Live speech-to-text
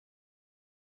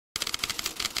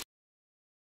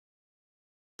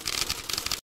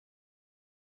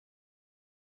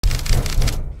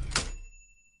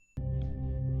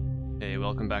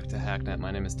welcome back to Hacknet.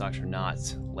 My name is Dr.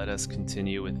 Nought. Let us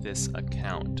continue with this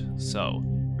account. So,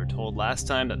 we were told last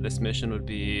time that this mission would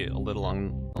be a little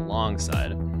on the long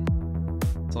side.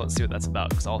 So let's see what that's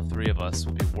about, because all three of us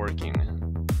will be working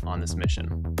on this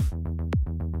mission.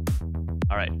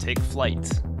 Alright, take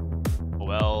flight.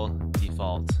 Coel,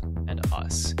 D3fault, and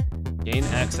us. Gain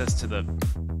access to the...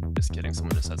 Just kidding,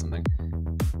 someone just said something.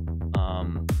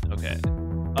 Okay.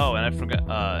 Oh, and I forgot,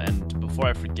 and before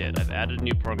I forget, I've added a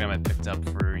new program I picked up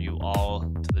for you all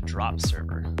to the drop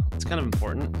server. It's kind of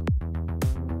important.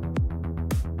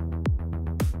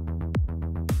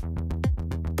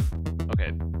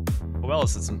 Okay, Coel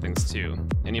said some things too.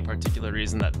 Any particular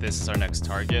reason that this is our next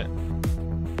target?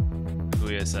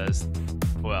 hoIe says,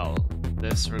 Coel,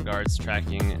 this regards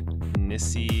tracking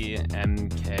NISI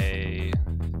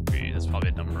MK3. That's probably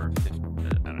a number 50. I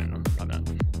don't know, probably not.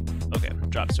 Okay,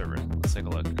 drop server. Let's take a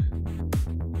look.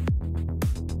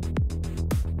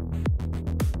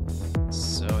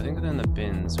 So I think they're in the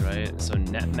bins, right? So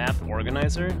net map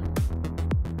organizer.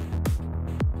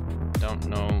 Don't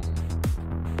know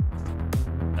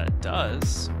what that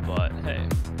does, but hey.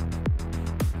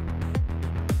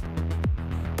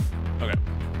 Okay.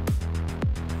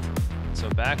 So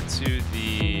back to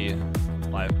the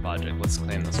live project. Let's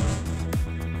claim this one.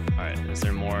 All right. Is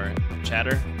there more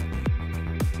chatter?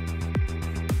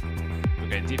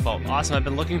 Okay, D3fault. Awesome. I've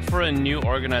been looking for a new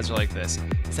organizer like this.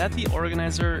 Is that the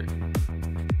organizer?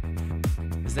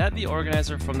 Is that the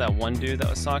organizer from that one dude that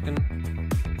was talking?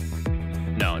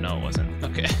 No, it wasn't.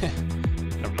 Okay.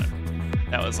 Never mind.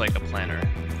 That was like a planner.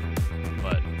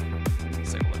 But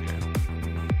let's take a look here.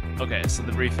 Okay, so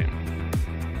the briefing.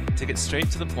 To get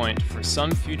straight to the point, for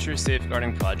some future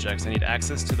safeguarding projects, I need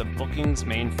access to the bookings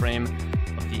mainframe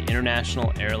of the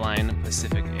international airline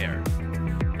Pacific Air.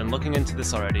 Been looking into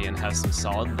this already and have some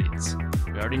solid leads.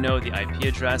 We already know the IP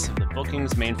address of the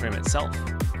bookings mainframe itself.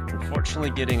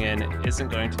 Unfortunately, getting in isn't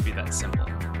going to be that simple.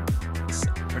 It's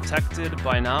protected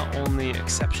by not only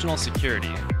exceptional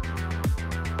security,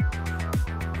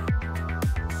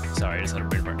 sorry, I just had a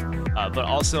brain fart, but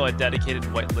also a dedicated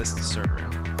whitelist server.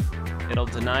 It'll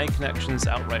deny connections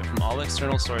outright from all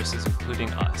external sources,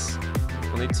 including us.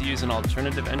 We'll need to use an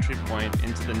alternative entry point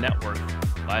into the network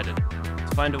provided.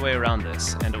 Find a way around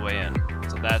this and a way in.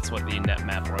 So that's what the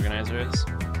NetMap organizer is.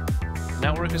 The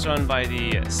network is run by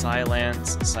the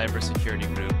Silence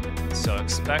cybersecurity group, so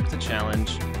expect a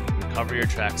challenge and cover your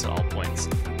tracks at all points.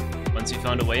 Once you've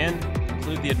found a way in,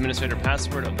 include the administrator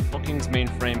password of the bookings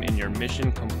mainframe in your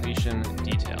mission completion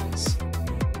details.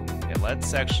 Okay,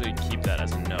 let's actually keep that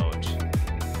as a note.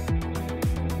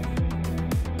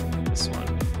 This one.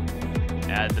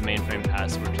 Add the mainframe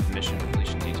password to the mission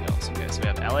completion details. Okay, so we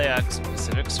have LAX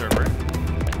Pacific server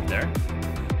right there,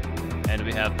 and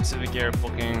we have Pacific Air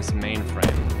bookings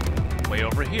mainframe way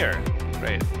over here.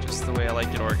 Great, just the way I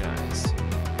like it organized.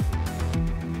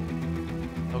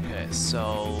 Okay,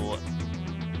 so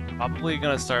probably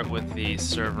gonna start with the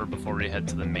server before we head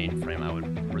to the mainframe, I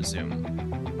would presume.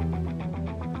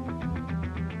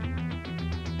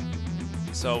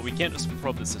 So we can't just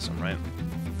probe the system, right?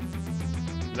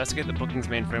 Investigate the bookings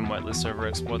mainframe whitelist server,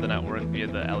 explore the network via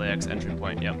the LAX entry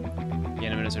point, yep.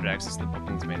 Gain administrator access to the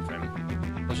bookings mainframe.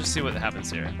 Let's just see what happens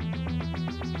here.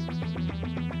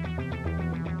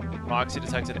 Proxy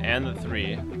detected and the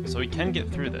 3, so we can get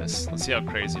through this. Let's see how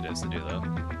crazy it is to do though.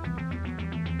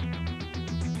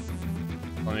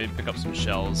 Let me pick up some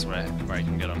shells where I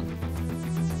can get them.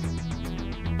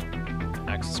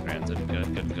 Access granted,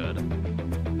 good.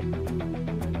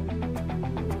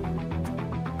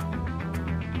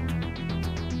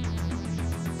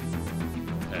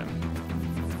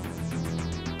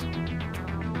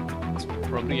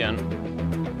 Probe it again,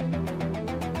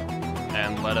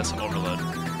 and let us overload.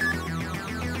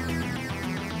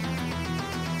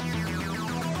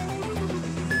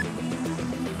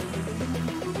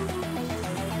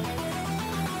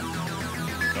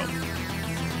 Go.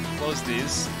 Close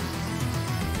these.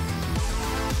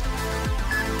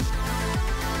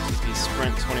 TP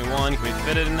Sprint 21, can we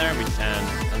fit it in there? We can.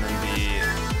 And then the,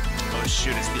 oh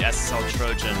shoot, it's the SSL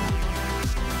Trojan.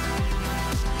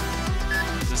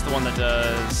 Is this the one that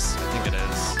does... I think it is.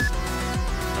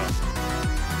 Oh.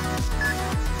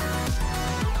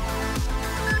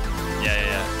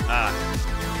 Yeah. Ah.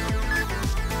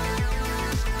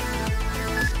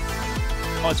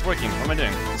 Oh, it's working. What am I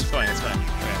doing? It's fine. Okay.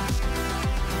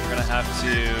 We're gonna have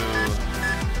to...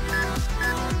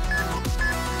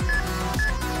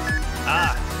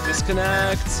 Ah!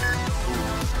 Disconnect!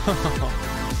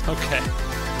 Okay.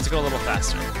 Let's go a little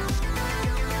faster.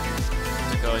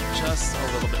 Go just a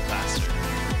little bit faster.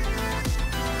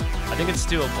 I think it's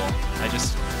doable. I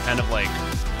just kind of like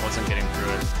wasn't getting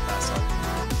through it fast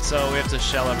enough. So we have to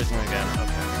shell everything again.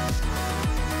 Okay.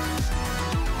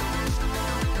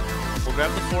 We'll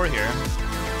grab the 4 here,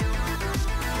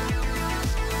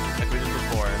 like we did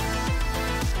before.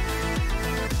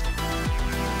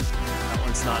 That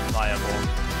one's not viable.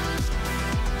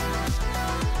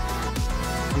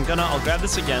 I'll grab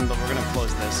this again, but we're gonna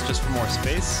close this just for more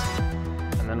space,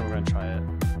 and then we're gonna try it.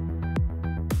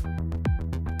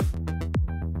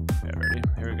 Okay, ready?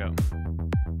 Here we go.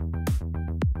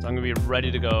 So I'm gonna be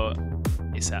ready to go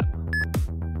ASAP.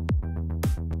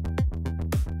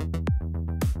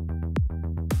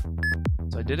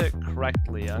 So I did it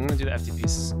correctly. I'm gonna do the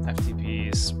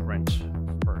FTP sprint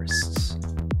first,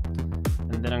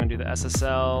 and then I'm gonna do the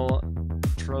SSL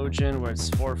Trojan where it's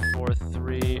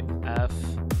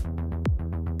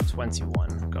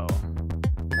 443F21. Go.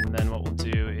 And then what we'll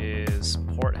do is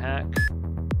port hack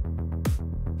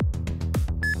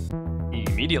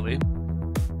immediately.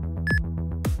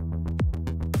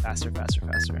 Faster, faster,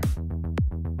 faster.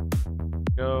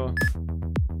 Go.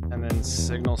 And then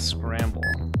signal scramble.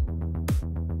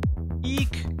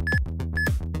 Eek!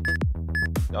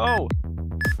 Go!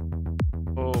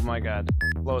 Oh my god.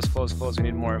 Close, close, close. We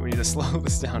need more. We need to slow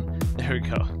this down. There we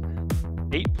go.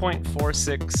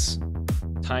 8.46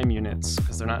 time units,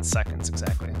 because they're not seconds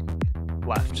exactly.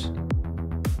 Left.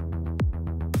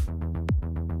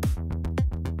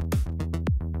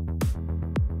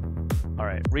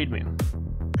 Alright, read me.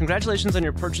 Congratulations on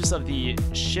your purchase of the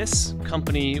SHIS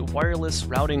Company wireless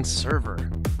routing server.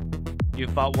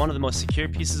 You've bought one of the most secure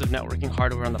pieces of networking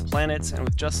hardware on the planet, and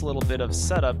with just a little bit of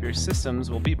setup, your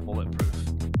systems will be bulletproof.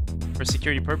 For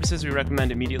security purposes, we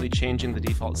recommend immediately changing the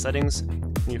default settings.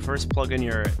 When you first plug in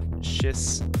your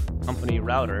SHIS Company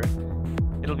router,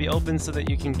 it'll be open so that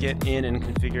you can get in and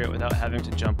configure it without having to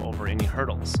jump over any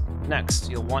hurdles. Next,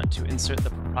 you'll want to insert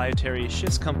the proprietary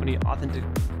SHIS Company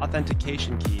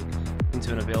authentication key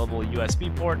into an available USB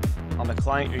port on the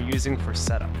client you're using for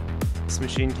setup. This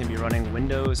machine can be running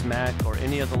Windows, Mac, or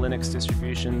any of the Linux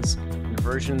distributions and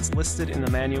versions listed in the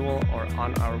manual or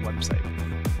on our website.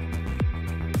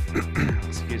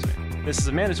 Excuse me. This is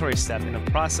a mandatory step in the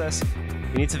process.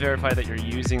 You need to verify that you're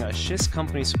using a SHIS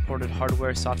Company supported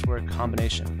hardware-software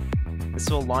combination. This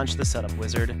will launch the setup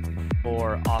wizard.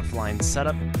 For offline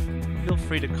setup, feel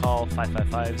free to call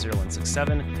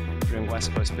 555-0167 during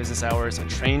West Coast business hours. A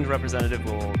trained representative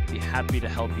will be happy to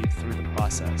help you through the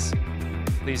process.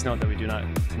 Please note that we do not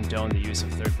condone the use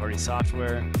of third-party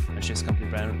software and SHIS Company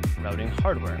brand routing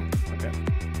hardware. Okay.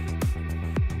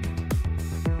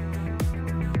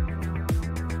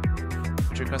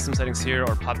 Put your custom settings here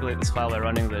or populate this file by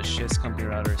running the SHIS Company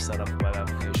router setup web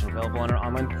application available on our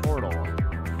online portal.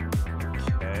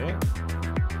 Okay.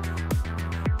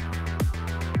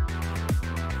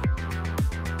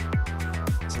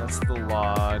 So that's the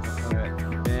log. Okay.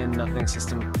 Bin, nothing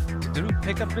system. Did we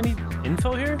pick up any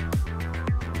info here?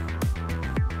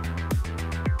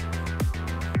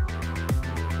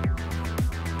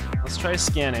 Let's try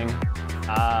scanning.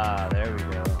 Ah, there we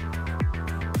go.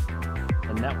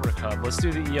 The network hub. Let's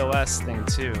do the EOS thing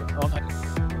too. Oh my.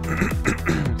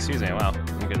 Excuse me. Wow,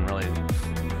 I'm getting really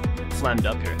flammed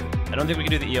up here. I don't think we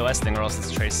can do the EOS thing, or else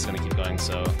this trace is going to keep going.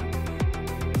 So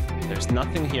there's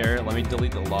nothing here. Let me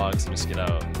delete the logs and just get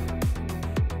out.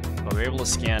 But we're able to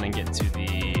scan and get to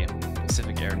the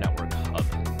Pacific Air Network hub.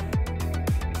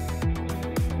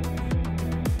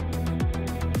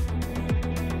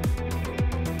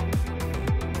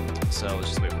 So let's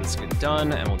just wait for this to get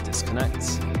done, and we'll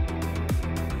disconnect.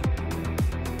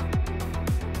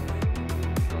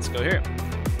 Let's go here.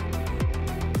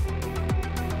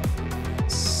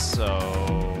 So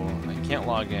I can't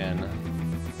log in.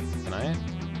 Can I?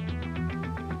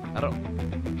 I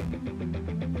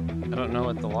don't know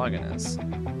what the login is.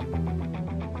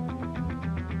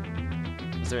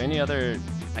 Is there any other?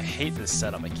 I hate this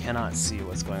setup. I cannot see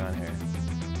what's going on here.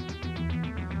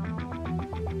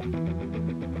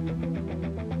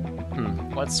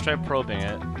 Let's try probing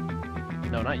it.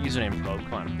 No, not username probe.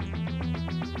 Come on.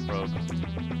 Probe.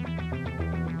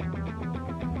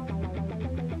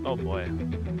 Oh boy.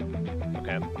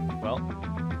 Okay. Well.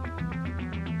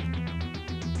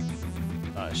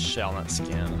 Shell, not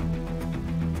scan.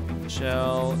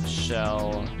 Shell.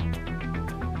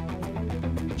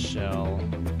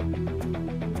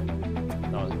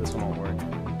 No, this one won't work.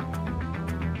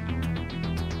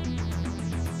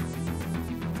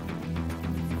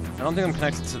 I don't think I'm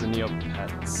connected to the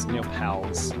Neopals.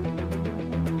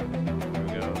 There we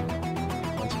go.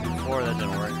 1, 2, 3, 4. That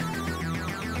didn't work.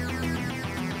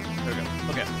 There we go.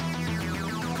 Okay.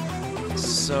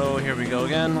 So here we go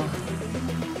again.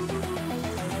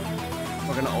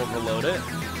 We're gonna overload it.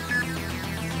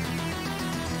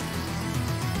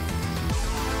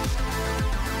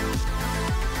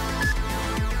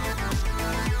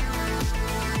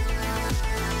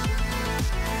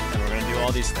 And we're gonna do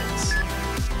all these things.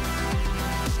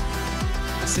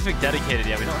 Specific dedicated,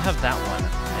 yeah, we don't have that one.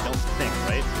 I don't think,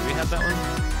 right? Do we have that one?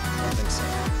 I don't think so.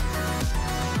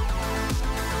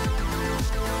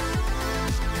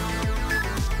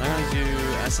 I'm gonna do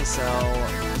SSL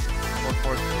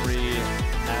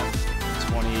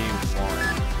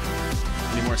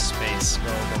 443F21. Need more space. Go,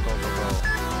 go, go, go, go.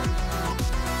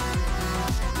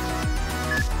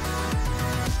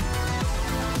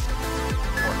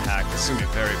 Or hack. This is gonna be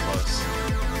very close.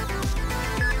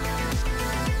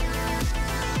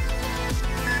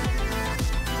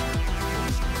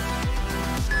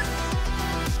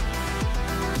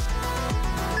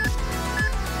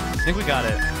 I think we got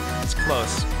it. It's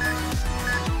close.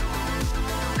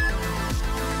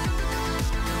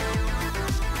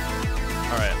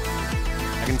 Alright.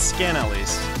 I can scan at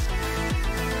least.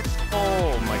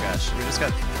 Oh my gosh. We just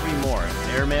got 3 more.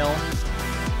 Airmail,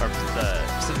 or the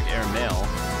Pacific Air Mail,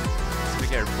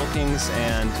 Pacific Air Bookings,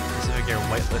 and Pacific Air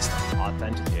Whitelist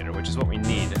Authenticator, which is what we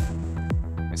need.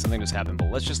 Like something just happened,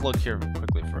 but let's just look here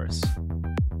quickly first.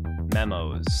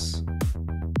 Memos.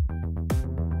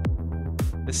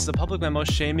 This is a public memo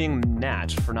shaming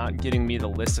Nought for not getting me the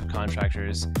list of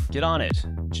contractors. Get on it,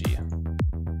 G.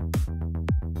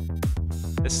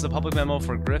 This is a public memo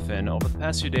for Griffin. Over the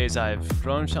past few days, I've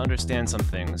grown to understand some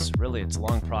things. Really, it's a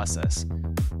long process.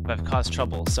 If I've caused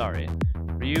trouble, sorry.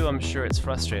 For you, I'm sure it's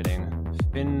frustrating.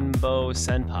 Finbo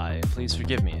Senpai, please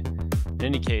forgive me. In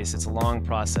any case, it's a long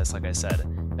process, like I said.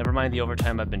 Never mind the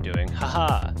overtime I've been doing.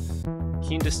 Haha!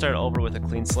 Keen to start over with a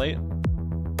clean slate?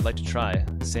 I'd like to try.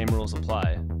 Same rules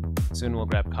apply. Soon we'll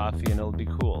grab coffee and it'll be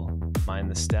cool.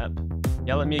 Mind the step?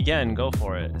 Yell at me again, go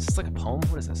for it. Is this like a poem?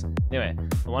 What is this? Anyway,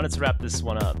 I wanted to wrap this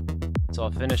one up. So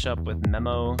I'll finish up with this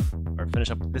memo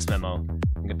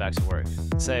and get back to work.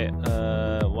 Say,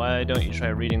 why don't you try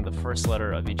reading the first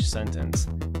letter of each sentence?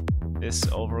 This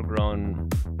overgrown,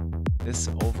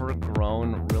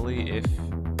 really, if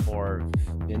for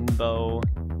Finbo.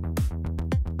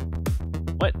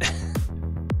 What?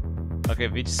 Okay,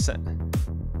 of each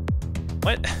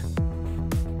what?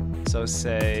 So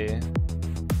say,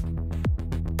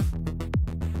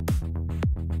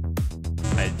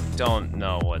 I don't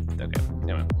know what, okay,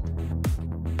 anyway.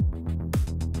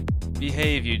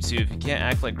 Behave, you two. If you can't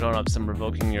act like grown-ups, I'm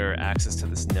revoking your access to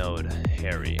this node,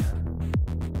 Harry.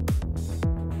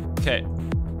 Okay.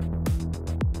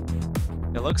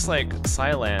 It looks like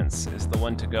Silence is the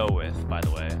one to go with, by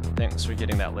the way. Thanks for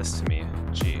getting that list to me,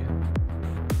 G.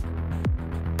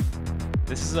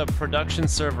 This is a production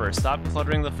server. Stop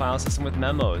cluttering the file system with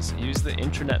memos. Use the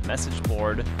intranet message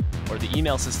board or the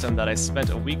email system that I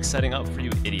spent a week setting up for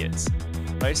you idiots.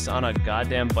 Priced on a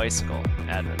goddamn bicycle,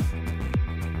 admin.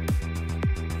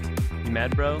 You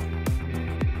mad, bro?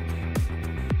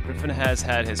 Griffin has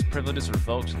had his privileges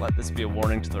revoked. Let this be a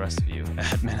warning to the rest of you,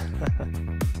 admin.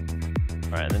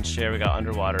 Alright, and then share, we got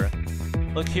underwater.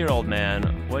 Look here, old man.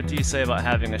 What do you say about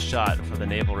having a shot for the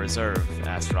Naval Reserve?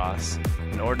 Asked Ross.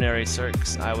 In ordinary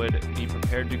circs, I would be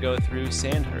prepared to go through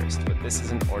Sandhurst, but this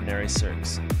isn't ordinary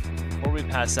circs. Before we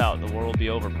pass out, the war will be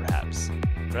over, perhaps.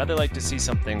 I'd rather like to see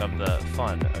something of the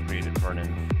fun, agreed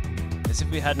Vernon. As if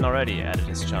we hadn't already, added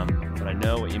his chum. But I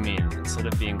know what you mean. Instead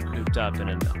of being cooped up in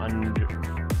an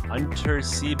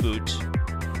Unterseeboot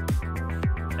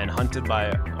and hunted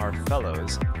by our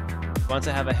fellows, we want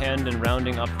to have a hand in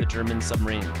rounding up the German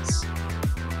submarines.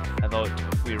 How about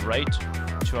we write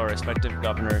to our respective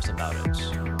governors about it?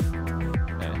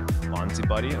 Okay, Bonzi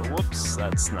buddy. Whoops,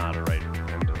 that's not a right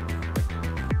thing to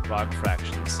click. Frog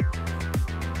fractions.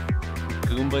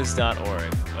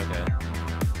 Goombas.org. Okay.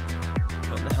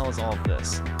 What in the hell is all of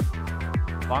this?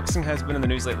 Boxing has been in the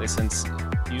news lately since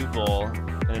Hugh Boll,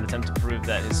 in an attempt to prove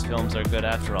that his films are good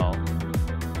after all.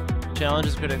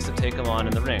 Challenges critics to take him on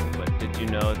in the ring, but did you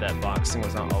know that boxing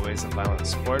was not always a violent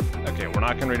sport? Okay, we're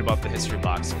not going to read about the history of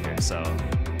boxing here, so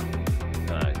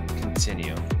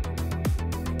continue.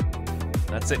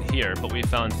 That's it here, but we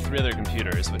found 3 other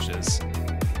computers, which is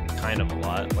kind of a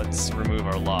lot. Let's remove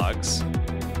our logs.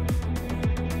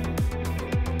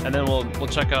 And then we'll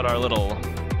check out our little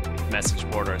message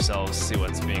board ourselves, see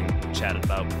what's being chatted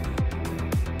about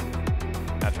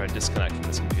after I disconnect from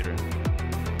this computer.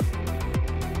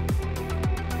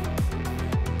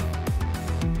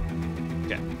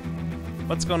 Okay,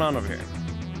 what's going on over here?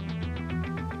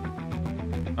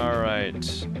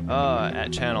 Alright,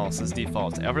 at channel says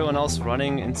default. Everyone else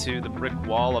running into the brick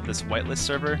wall of this whitelist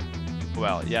server?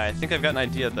 Well, yeah, I think I've got an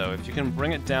idea though. If you can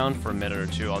bring it down for a minute or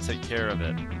two, I'll take care of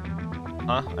it.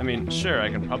 Huh? I mean, sure, I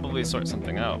can probably sort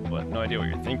something out, but no idea what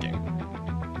you're thinking.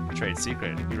 Trade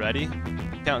secret. You ready?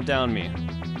 Count down me.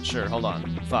 Sure, hold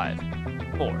on. 5,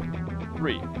 4,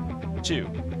 3, 2,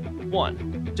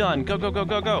 1. Done. Go, go, go,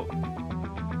 go, go.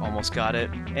 Almost got it.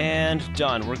 And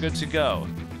done. We're good to go.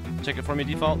 Check it for me,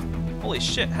 default. Holy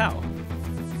shit, how?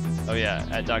 Oh yeah,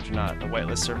 at Dr. Nought, the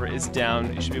whitelist server is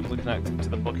down. You should be able to connect to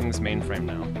the bookings mainframe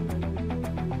now.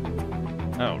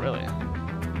 Oh, really?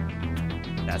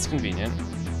 That's convenient.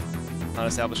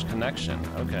 Unestablished connection.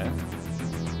 Okay.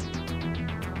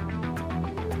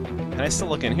 Can I still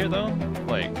look in here, though?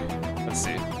 Like, let's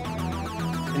see.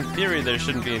 In theory, there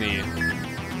shouldn't be any...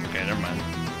 Okay, never mind.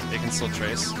 They can still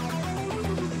trace.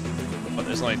 But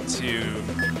there's only two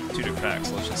to crack,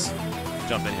 so let's just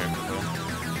jump in here quickly.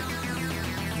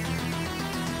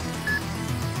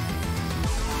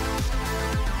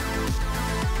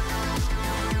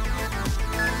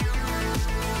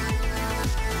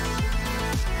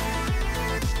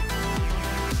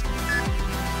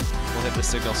 Hit the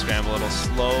signal scramble, it'll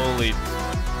slowly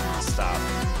stop.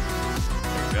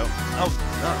 There we go. Oh,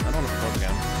 no, I don't want to code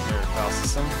again. Your file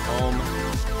system, home,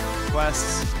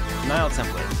 requests, denial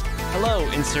template. Hello,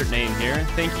 insert name here.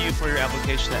 Thank you for your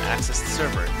application to access the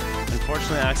server.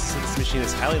 Unfortunately, access to this machine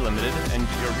is highly limited, and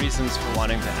your reasons for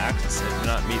wanting to access it do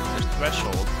not meet the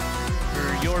threshold for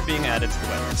your being added to the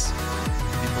whitelist.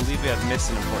 If you believe we have missed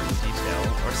an important detail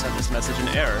or sent this message in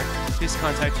error, please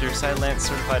contact your Silence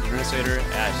certified administrator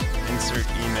at insert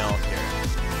email here.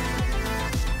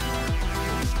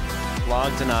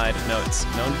 Log denied notes.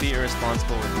 Known to be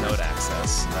irresponsible with node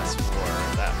access. That's for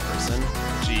that person.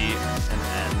 G and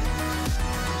N.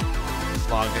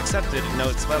 Log accepted.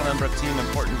 Notes vital member of team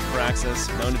important for access.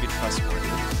 Known to be trustworthy.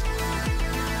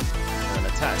 And a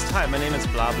test. Hi, my name is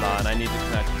blah blah and I need to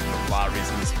connect for blah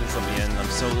reasons. Please let me in. I'm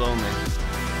so lonely.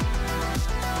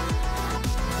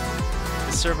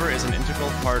 The server is an integral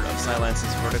part of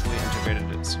Silence's vertically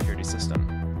integrated security system.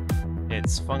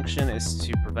 Its function is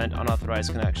to prevent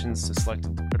unauthorized connections to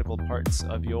selected critical parts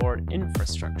of your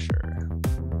infrastructure.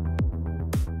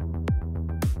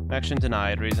 Connection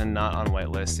denied, reason not on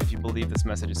whitelist. If you believe this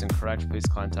message is incorrect, please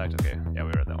contact... Okay, yeah,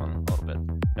 we read that one a little bit.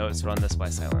 Notes run this by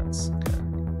Silence. Okay.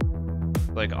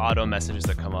 Like auto messages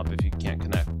that come up if you can't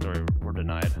connect or were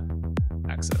denied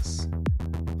access.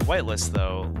 The whitelist,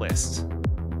 though, list.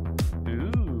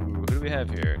 Ooh, who do we have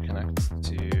here? Connect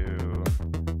to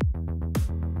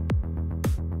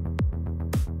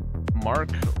Mark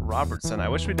Robertson. I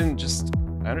wish we didn't just...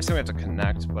 I understand we have to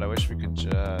connect, but I wish we could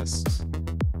just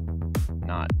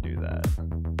not do that.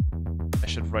 I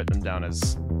should write them down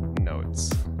as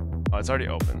notes. Oh, it's already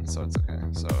open, so it's okay.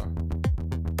 So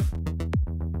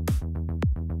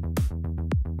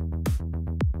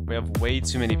we have way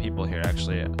too many people here,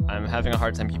 actually. I'm having a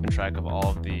hard time keeping track of all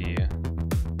of the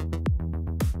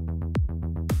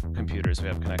computers we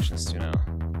have connections to now.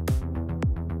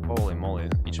 Holy moly,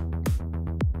 each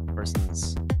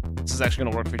person's... This is actually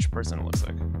going to work for each person, it looks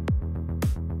like.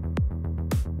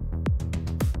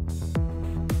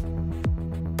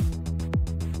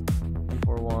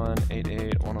 One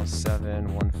 88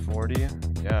 107 140.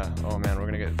 Yeah. Oh man, we're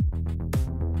gonna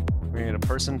get a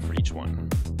person for each one.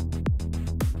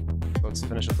 So let's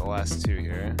finish up the last two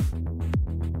here.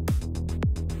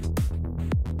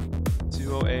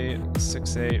 208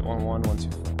 68 11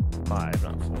 125,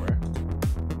 not 4.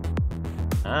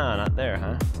 Ah, not there,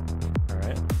 huh? All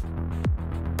right.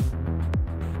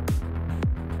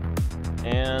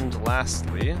 And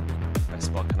lastly, if I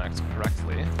spell connect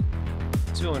correctly.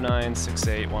 209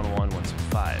 68 11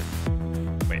 125.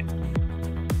 Wait.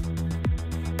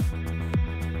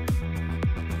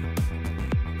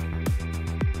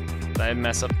 Did I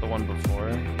mess up the one before?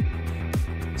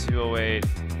 208.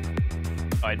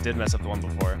 Oh, I did mess up the one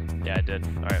before. Yeah, I did.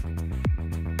 Alright.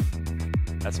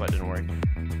 That's why it didn't work.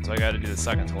 So I gotta do the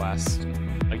second to last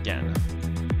again.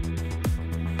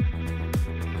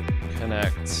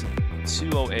 Connect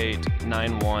 208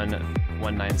 91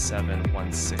 197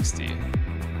 160.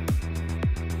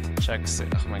 Check,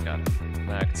 oh my god,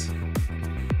 connect,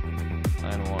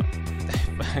 91,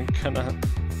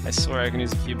 I swear I can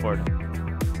use a keyboard.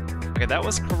 Okay, that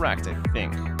was correct, I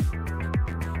think.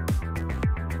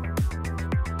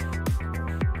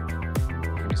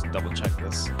 Let me just double check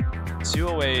this.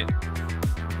 208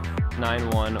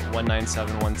 91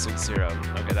 197 160.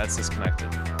 Okay, that's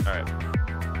disconnected. Alright.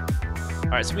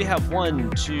 Alright, so we have 1,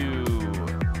 2...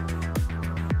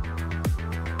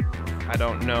 I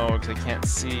don't know because I can't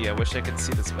see. I wish I could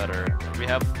see this better. We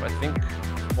have, I think,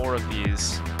 4 of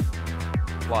these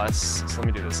plus. So let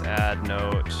me do this. Add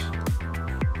note.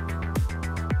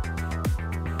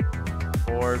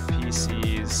 4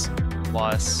 PCs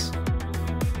plus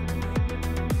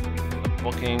the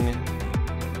booking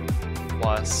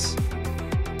plus,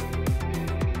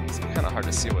 it's kind of hard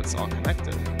to see what's all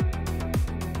connected,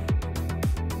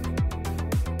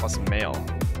 plus mail.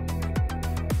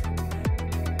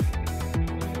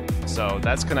 So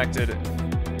that's connected.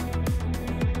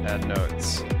 Add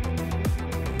notes.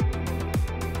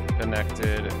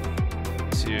 Connected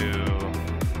to,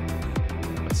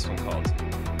 what's this one called?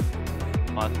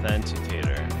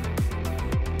 Authenticator.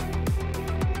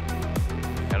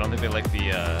 I don't think they like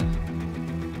the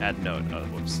add note. Oh,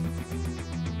 whoops.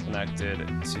 Connected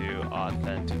to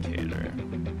Authenticator.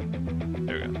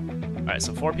 There we go. All right,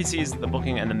 so 4 PCs, the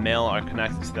booking, and the mail are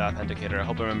connected to the Authenticator. I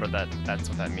hope I remember that that's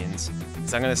what that means.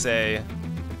 So I'm gonna say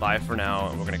bye for now,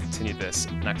 and we're gonna continue this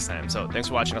next time. So thanks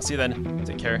for watching. I'll see you then.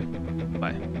 Take care.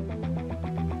 Bye.